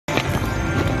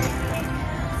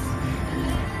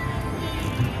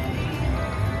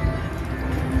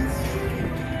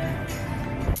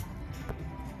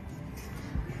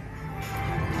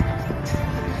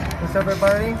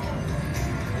everybody?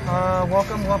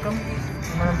 Welcome. I'm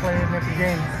gonna play Mickey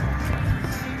games.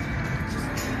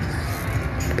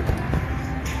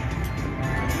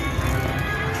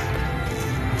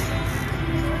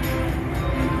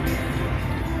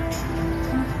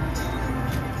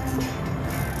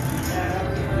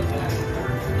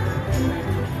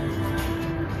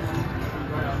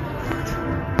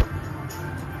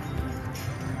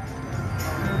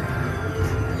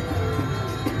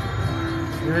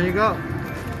 There you go.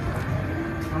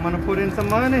 I'm gonna put in some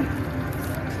money.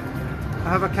 I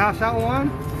have a cash out one.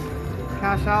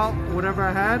 Cash out whatever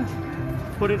I had.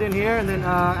 Put it in here, and then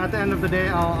at the end of the day,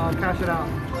 I'll cash it out.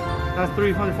 That's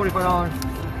 $345.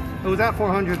 It was at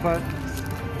 400, but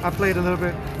I played a little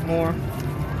bit more.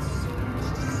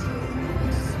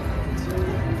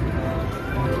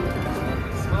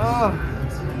 Oh.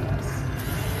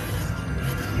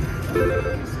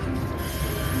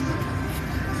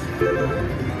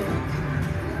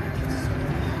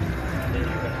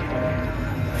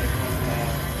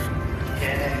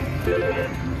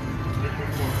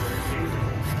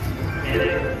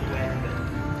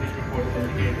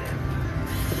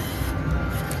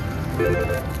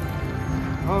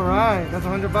 All right, that's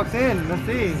 $100 in. Let's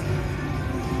see.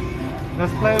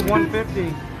 Let's play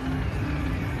 150.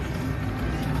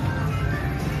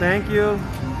 Thank you.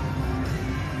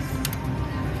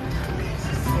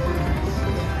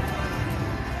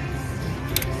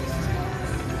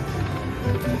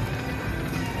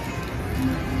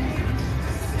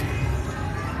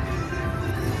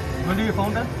 When do your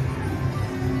phone done?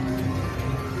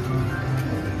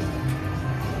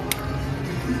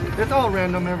 It's all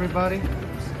random, everybody.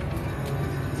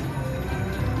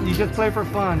 You just play for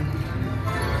fun.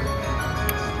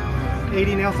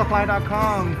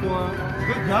 80nailsupply.com for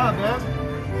good job, man.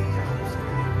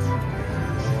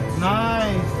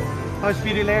 Nice. Hush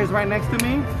Beauty Layer is right next to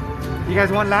me. You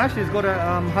guys want lashes? Go to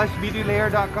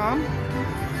hushbeautylayer.com.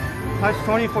 Hush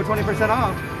 20 for 20%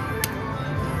 off.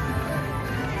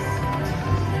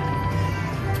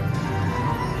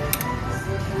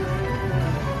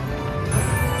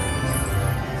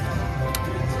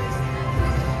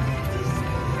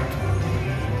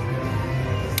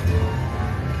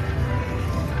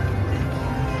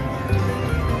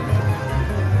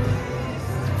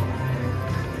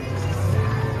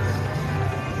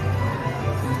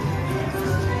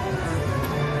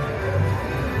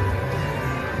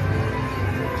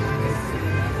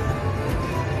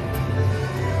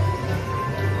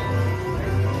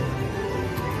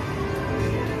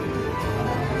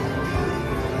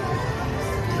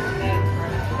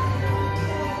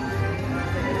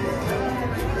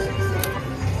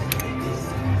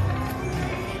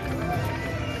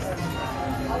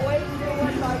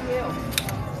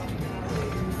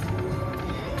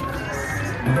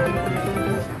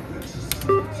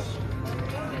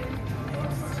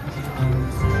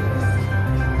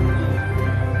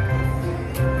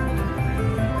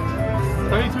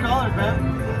 $32, man.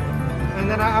 And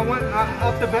then I went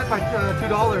up the bet by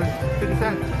 $2, 50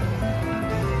 cents.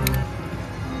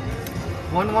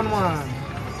 111.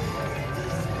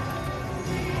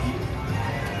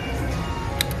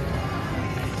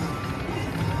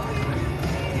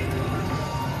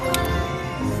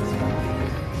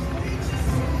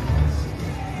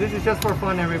 This is just for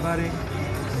fun, everybody.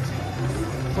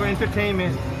 For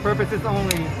entertainment purposes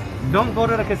only. Don't go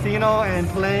to the casino and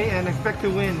play and expect to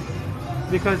win,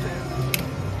 because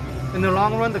in the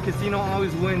long run, the casino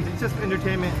always wins. It's just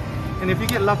entertainment. And if you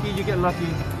get lucky, you get lucky.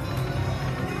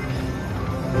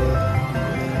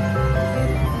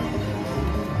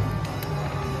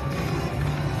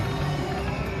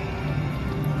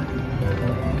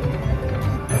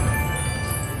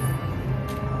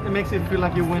 It makes you feel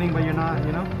like you're winning, but you're not,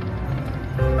 you know?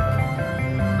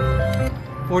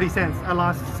 40 cents. I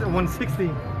lost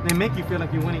 160. They make you feel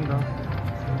like you're winning, though.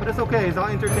 But it's okay. It's all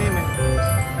entertainment.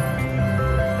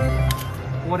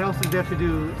 What else is there to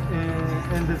do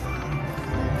in this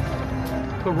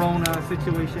Corona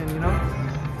situation, you know?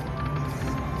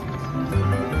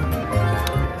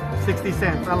 60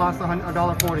 cents. I lost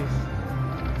 $1.40.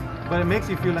 But it makes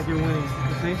you feel like you're winning,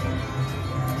 you see?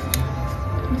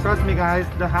 Trust me, guys,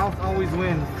 the house always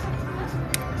wins.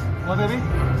 What, baby?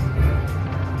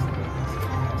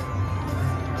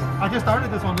 I just started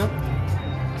this one, dude.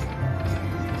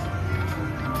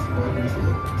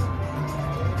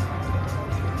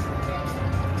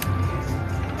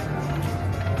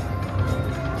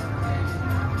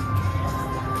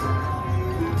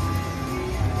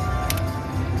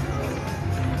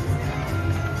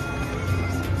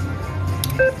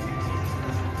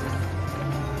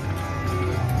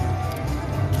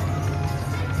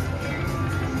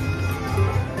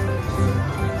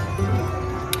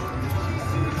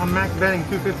 I'm max betting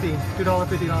 $2.50,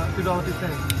 $2.50,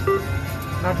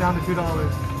 $2.50. Back down to $2.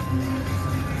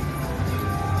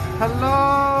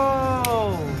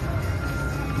 Hello.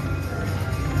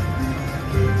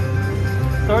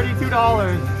 $32.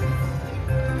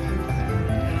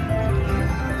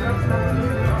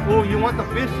 Oh, you want the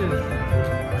fishes?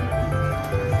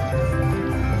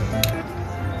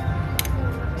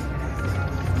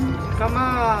 Come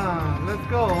on, let's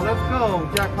go,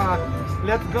 jackpot.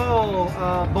 Let's go,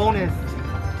 bonus.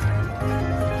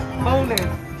 Bonus.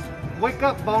 Wake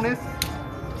up, bonus.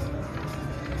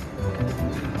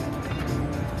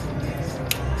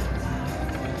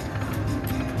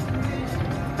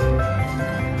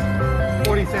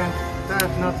 $0.40.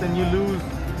 That's nothing, you lose.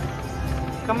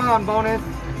 Come on, bonus.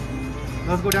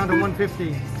 Let's go down to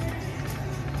 $1.50.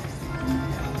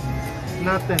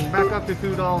 Nothing. Back up to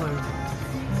 $2.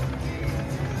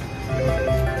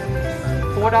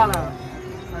 $4.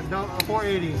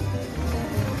 $4.80.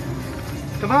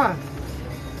 Come on.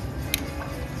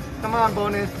 Come on,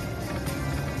 bonus.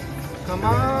 Come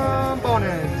on,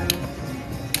 bonus.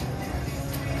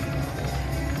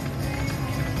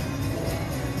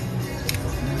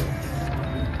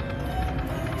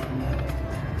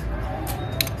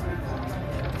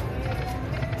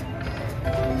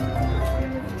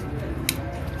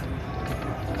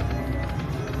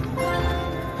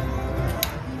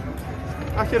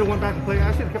 I should have went back and played.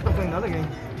 I should have kept on playing another game.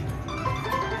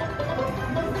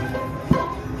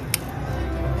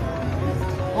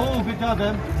 Oh, good job,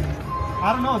 Ben.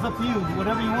 I don't know. It's up to you.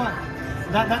 Whatever you want.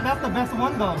 That's the best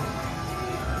one, though.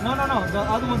 No. The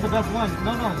other one's the best one.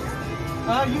 No.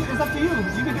 It's up to you.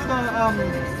 You can do the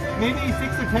maybe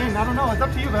 6 or 10. I don't know. It's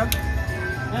up to you, Ben.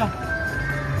 Yeah.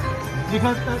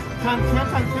 Because 10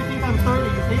 times 50 times 30.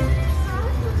 You see?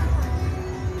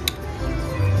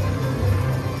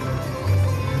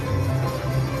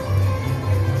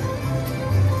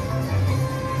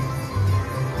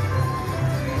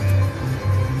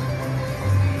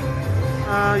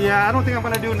 Yeah, I don't think I'm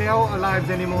gonna do nail lives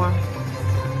anymore.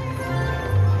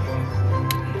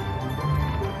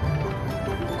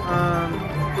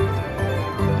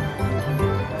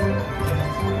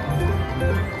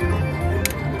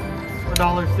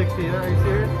 $1.60. Are you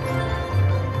serious?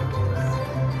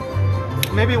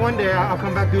 Maybe one day I'll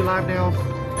come back do live nails.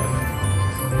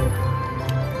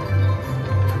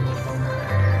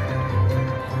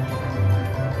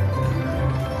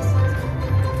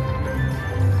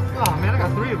 Oh man, I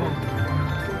got 3 of them.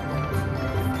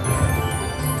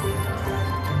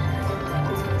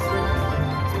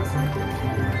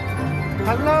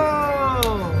 Hello!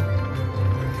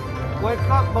 Wake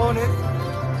up, bonus.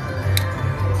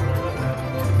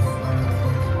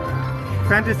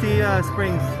 Fantasy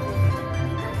Springs.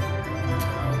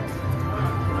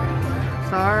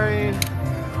 Sorry.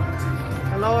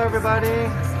 Hello, everybody.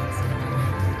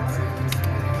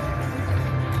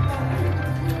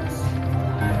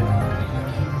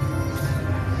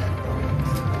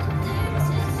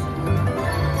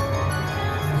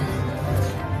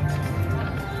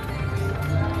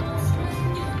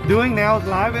 Doing nails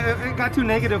live, it got too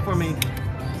negative for me.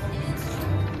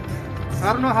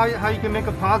 I don't know how you can make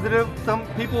a positive. Some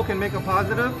people can make a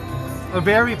positive, a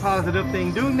very positive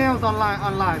thing. Doing nails on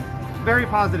live, very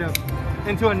positive,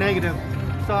 into a negative.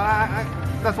 So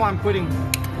that's why I'm quitting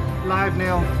live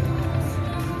nails.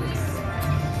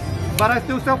 But I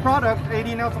still sell products,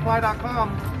 adnailsupply.com.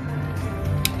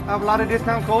 I have a lot of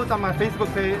discount codes on my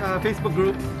Facebook page, Facebook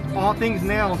group, All Things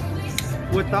Nails,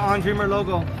 with the On Dreamer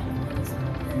logo.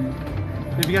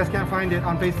 If you guys can't find it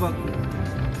on Facebook.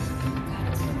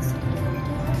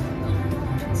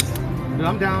 Dude,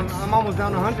 I'm down. I'm almost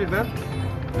down 100, man.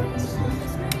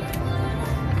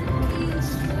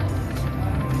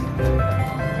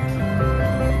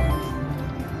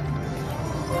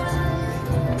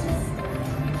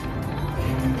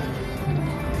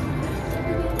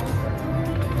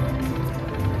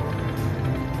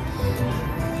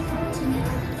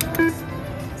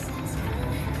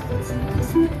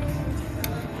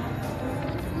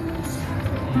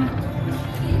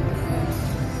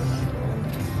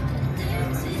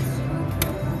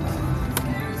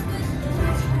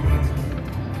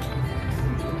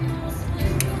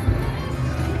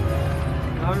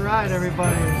 Alright,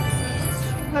 everybody.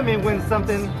 Let me win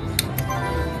something.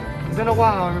 It's been a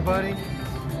while, everybody.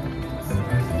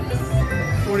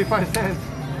 45 cents.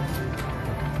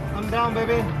 I'm down,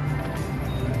 baby.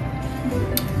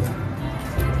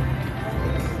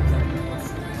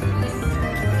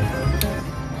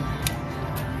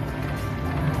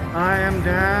 I am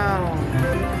down.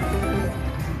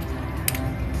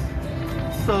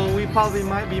 So we probably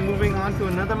might be moving on to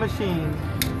another machine.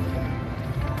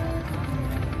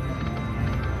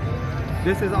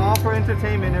 This is all for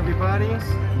entertainment, everybody.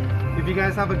 If you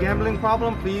guys have a gambling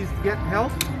problem, please get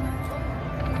help.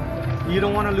 You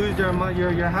don't want to lose your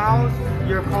house,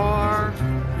 your car,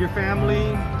 your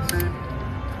family,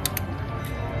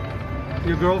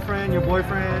 your girlfriend, your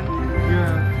boyfriend,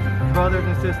 your brothers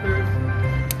and sisters.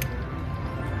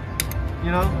 You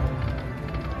know?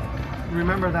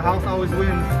 Remember, the house always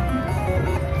wins.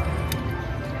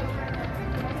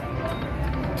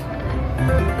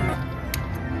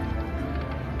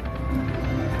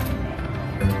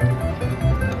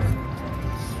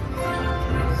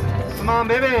 Come on,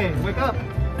 baby, wake up.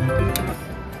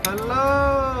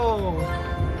 Hello.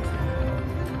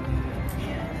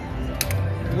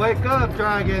 Wake up,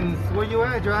 dragons. Where you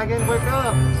at, dragon? Wake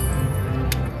up.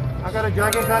 I got a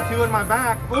dragon tattoo in my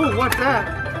back. Oh, what's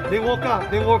that? They woke up.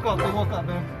 They woke up. They woke up,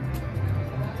 man.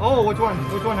 Oh, which one?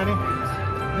 Which one, honey?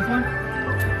 This one?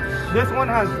 This one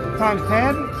has times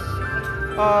 10,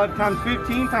 times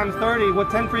 15, times 30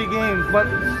 with 10 free games. But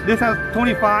this has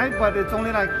 25, but it's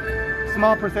only like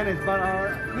small percentage. But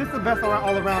this is the best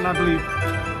all around, I believe.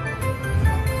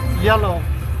 Yellow.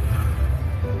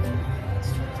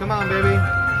 Come on, baby.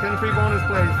 10 free bonus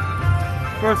plays.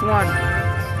 First one.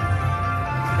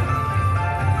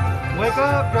 Wake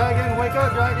up, dragon. Wake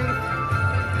up, dragon.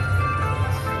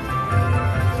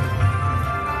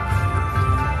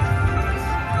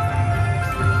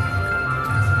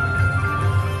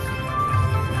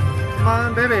 Come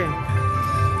on, baby.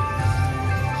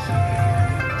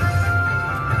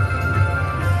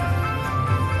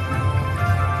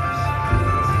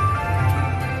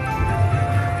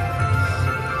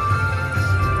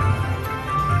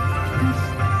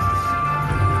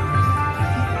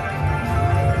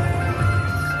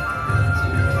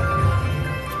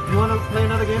 You want to play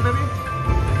another game, baby?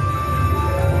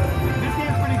 This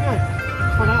game's pretty good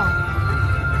for now.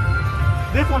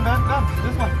 This one, man. Come,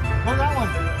 this one. Go that one.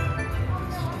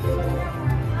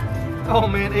 Oh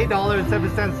man,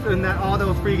 $8.07 in all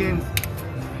those free games.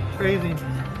 Crazy.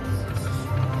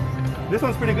 This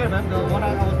one's pretty good, man. The one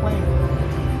I was playing.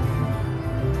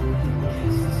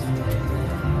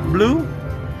 Blue?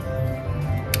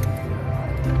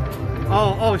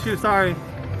 Oh shoot, sorry.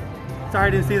 Sorry, I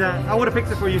didn't see that. I would have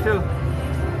picked it for you too.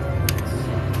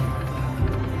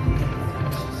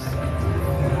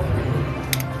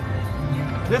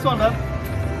 This one, love.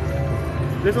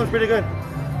 This one's pretty good.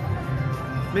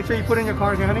 Make sure you put in your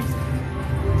card here, honey.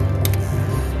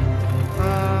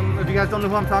 If you guys don't know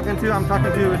who I'm talking to,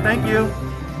 thank you.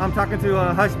 I'm talking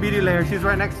to Hush Beauty Layer. She's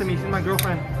right next to me. She's my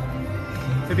girlfriend.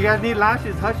 If you guys need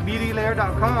lashes,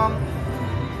 hushbeautylayer.com.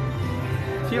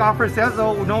 She offers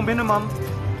Sezzle, no minimum,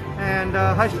 and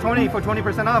Hush 20 for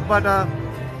 20% off. But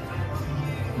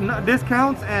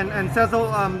discounts and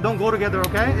Sezzle don't go together,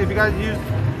 okay? If you guys use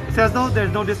Sezzle,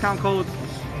 there's no discount codes.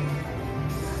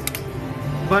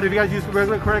 But if you guys use a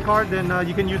regular credit card, then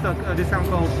you can use a discount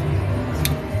code.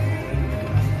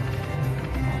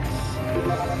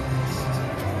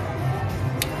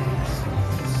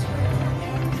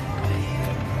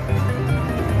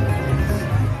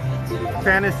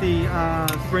 Fantasy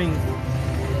Springs.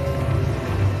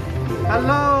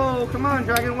 Hello, come on,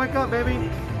 dragon, wake up, baby.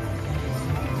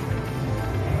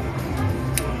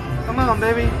 Come on,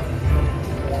 baby.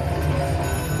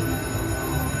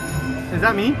 Is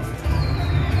that me?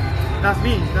 That's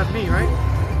me, right?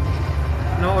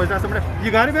 No, or is that somebody else? You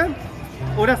got it, man?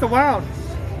 Oh, that's the wild.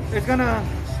 It's gonna...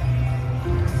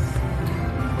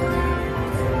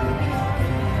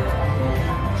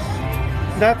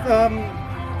 That's,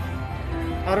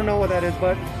 I don't know what that is,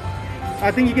 but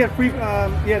I think you get free,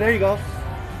 yeah, there you go.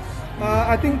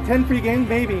 I think 10 free games,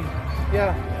 maybe.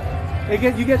 Yeah. You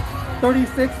get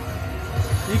 36,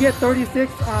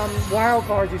 wild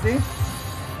cards, you see?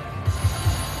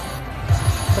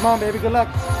 Come on, baby, good luck.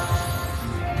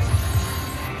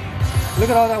 Look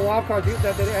at all that wild cards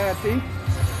that they add, see?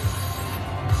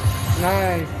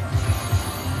 Nice.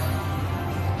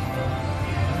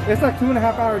 It's like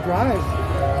 2.5 hour drive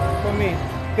from me.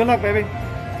 Good luck, baby.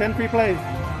 10 free plays.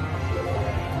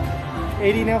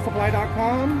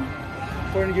 80nailsupply.com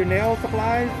for your nail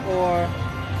supplies, or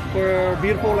for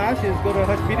beautiful lashes, go to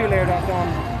hushbeautylayer.com.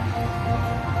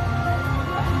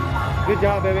 Good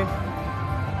job, baby.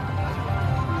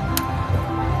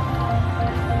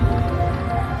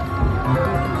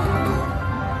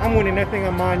 I'm winning that thing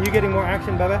on mine. You're getting more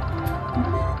action, baby.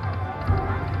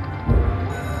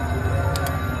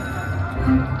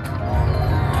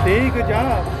 See, good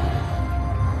job.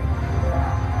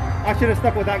 I should have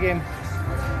stuck with that game.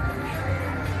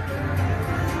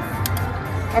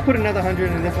 I put another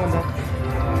 100 in this one though.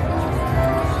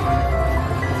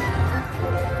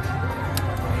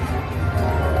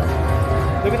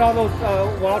 Look at all those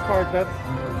wild cards, Beth.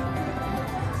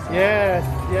 Yes,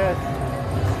 yes.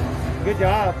 Good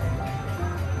job.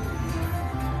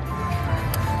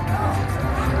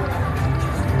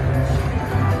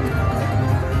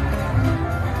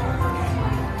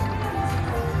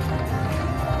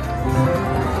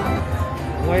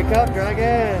 Wake up,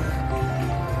 Dragon.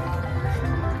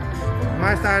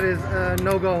 My side is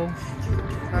no go.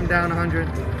 I'm down 100.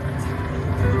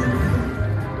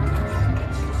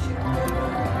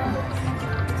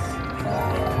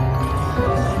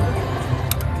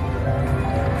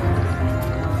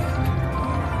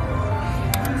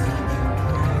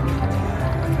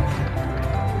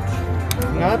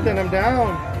 Nothing, I'm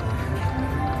down.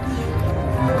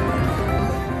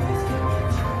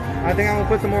 I think I'm gonna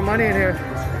put some more money in here.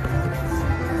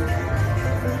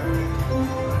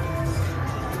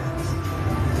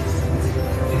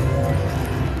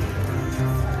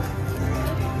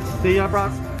 See, I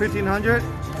brought 1,500.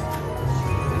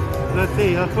 Let's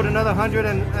see, let's put another 100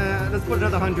 and let's put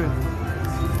another 100.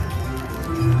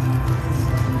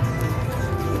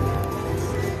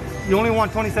 You only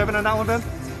want 27 on that one, Ben?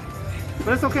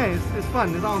 But it's okay, it's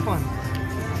fun, it's all fun.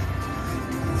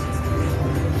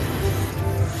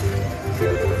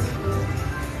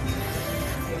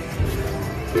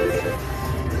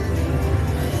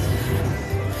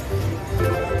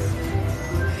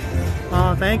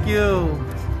 Oh, thank you.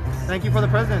 Thank you for the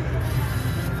present.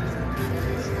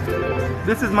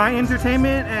 This is my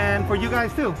entertainment and for you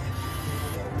guys too.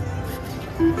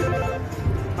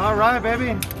 All right,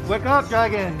 baby. Wake up,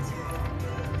 Dragon.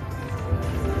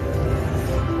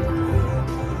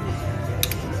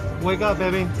 Wake up,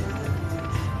 baby.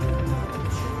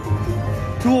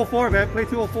 204, babe. Play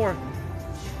 204.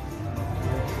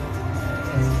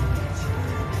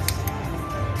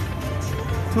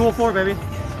 $204, baby.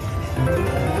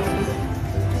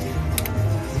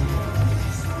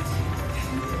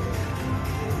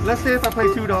 Let's say if I play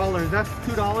 $2, that's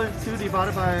 $2. 2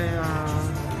 divided by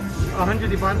 100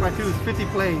 divided by 2 is 50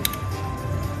 plays.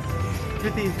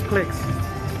 50 clicks.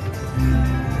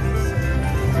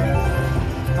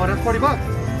 Oh, that's 40 bucks.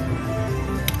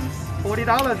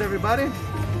 $40, everybody.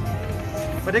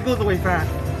 But it goes away fast.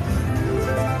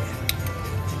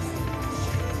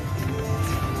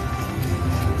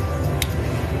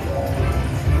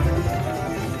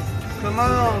 Come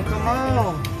on, come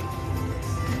on.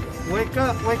 Wake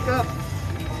up, wake up.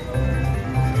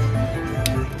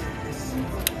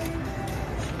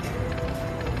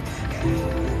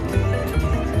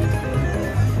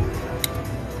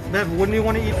 Bev, wouldn't you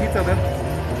want to eat pizza, Bev?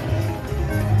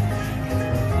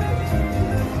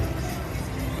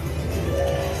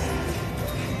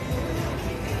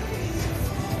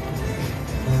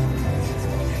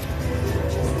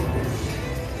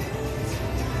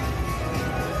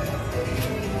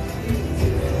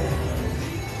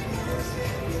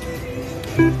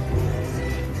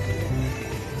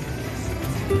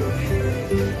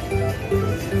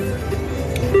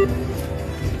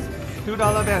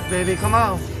 $2 bets, baby. Come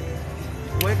on.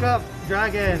 Wake up,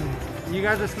 Dragon. You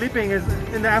guys are sleeping. It's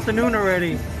in the afternoon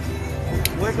already.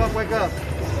 Wake up, wake up.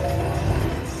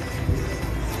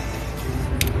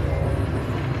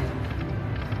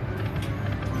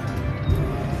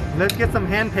 Let's get some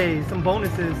hand pays, some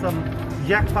bonuses, some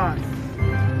jackpots.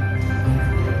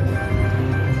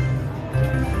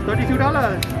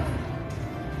 $32.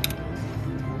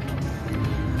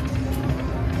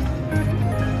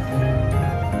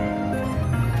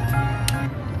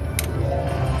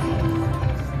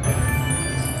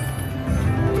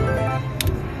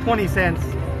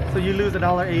 $0.20, so you lose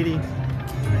 $1.80.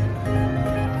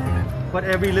 But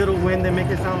every little win, they make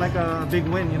it sound like a big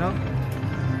win, you know?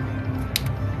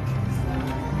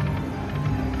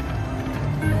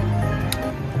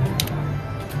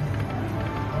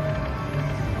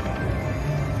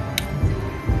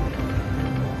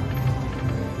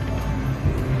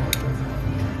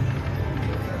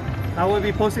 I will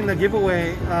be posting the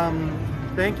giveaway.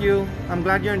 Thank you. I'm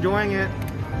glad you're enjoying it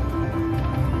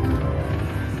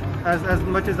as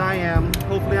much as I am.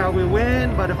 Hopefully I will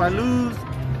win, but if I lose,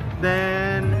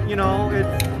 then you know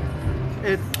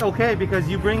it's okay, because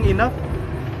you bring enough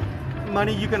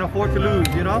money you can afford to lose,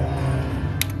 you know?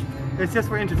 It's just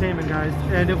for entertainment, guys.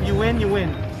 And if you win, you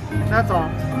win. That's all.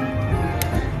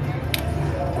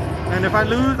 And if I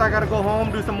lose, I gotta go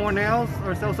home, do some more nails,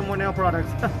 or sell some more nail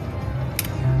products.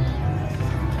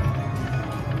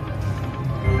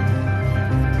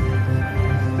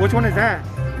 Which one is that?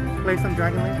 Play some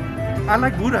Dragon Link. I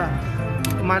like Buddha.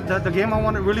 The game I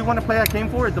really want to play, I came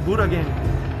for, is the Buddha game.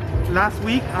 Last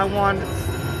week I won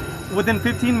within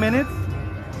 15 minutes.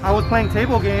 I was playing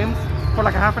table games for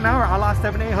like a half an hour. I lost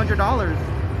 $700-800.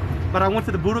 But I went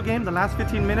to the Budo game the last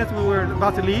 15 minutes we were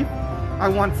about to leave. I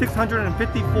won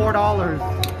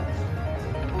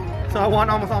 $654. So I won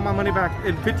almost all my money back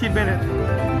in 15 minutes.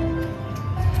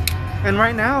 And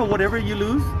right now, whatever you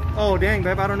lose, oh dang,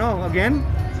 babe, I don't know. Again?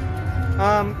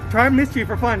 Try mystery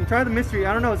for fun. Try the mystery.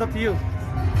 I don't know, it's up to you.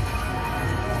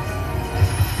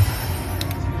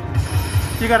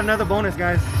 You got another bonus,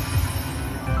 guys.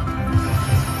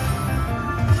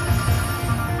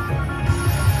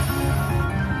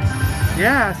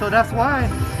 Yeah, so that's why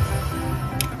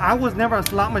I was never a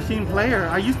slot machine player.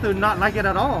 I used to not like it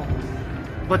at all.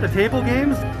 But the table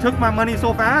games took my money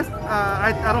so fast,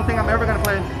 I don't think I'm ever gonna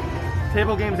play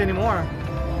table games anymore.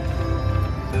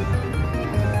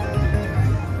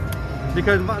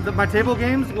 Because my table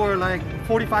games were like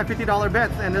 $45, $50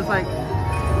 bets, and it's like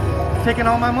taking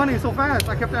all my money so fast.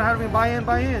 I kept on having to buy in.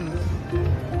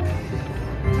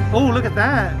 Oh, look at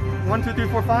that. 1, 2, 3,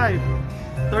 4, 5.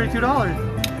 $32.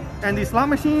 And these slot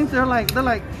machines, they're like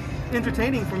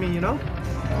entertaining for me, you know?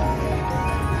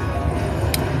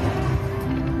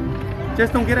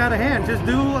 Just don't get out of hand. Just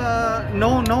do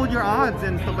know your odds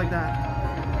and stuff like that.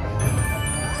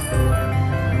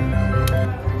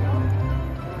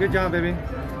 Good job, baby.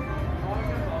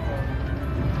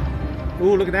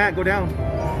 Ooh, look at that. Go down.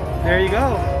 There you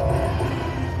go.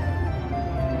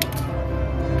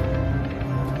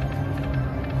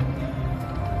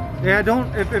 Yeah,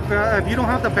 don't if you don't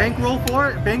have the bankroll for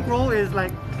it, bankroll is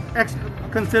like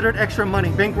considered extra money.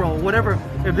 Bankroll, whatever.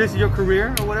 If this is your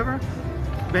career or whatever,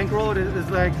 bankroll is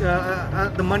like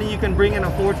the money you can bring and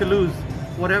afford to lose,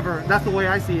 whatever. That's the way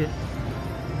I see it.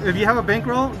 If you have a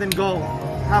bankroll, then go.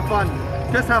 Have fun.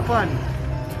 Just have fun.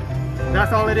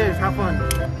 That's all it is. Have fun.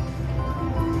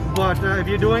 But if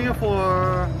you're doing it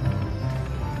for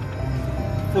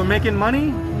making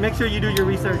money, make sure you do your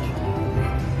research.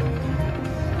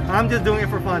 I'm just doing it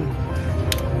for fun.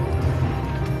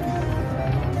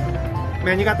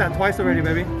 Man, you got that twice already,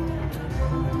 baby.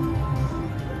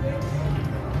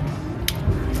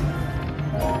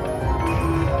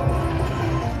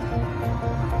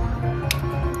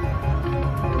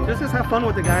 Just have fun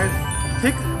with it, guys.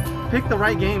 Pick the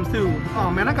right games too. Oh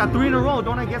man, I got 3 in a row.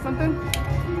 Don't I get something?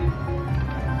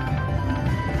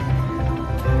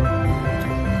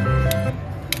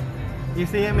 You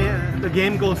see, I mean, the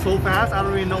game goes so fast. I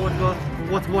don't even know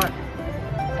what's what.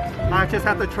 I just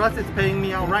have to trust it's paying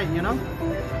me out right, you know.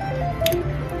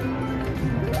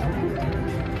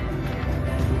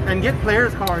 And get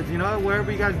players cards, you know.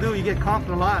 Wherever you guys do, you get comped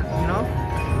a lot, you know.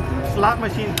 Slot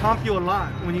machine comp you a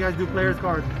lot when you guys do players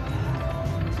cards.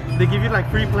 They give you like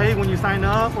free play when you sign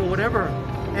up or whatever,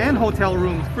 and hotel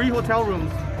rooms, free hotel rooms.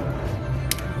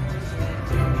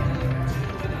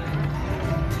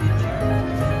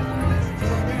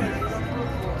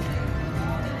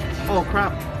 Oh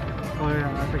crap! Oh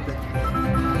yeah, I picked it.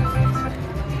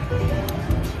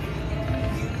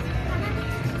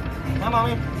 Hi,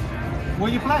 mommy.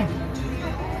 Where you playing?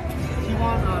 She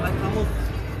won like almost.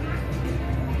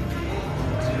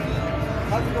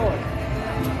 How's it going?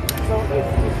 So is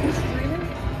he streaming?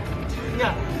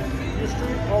 Yeah. You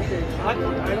stream? Okay. I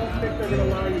don't think they're gonna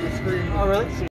allow you to stream. Oh really?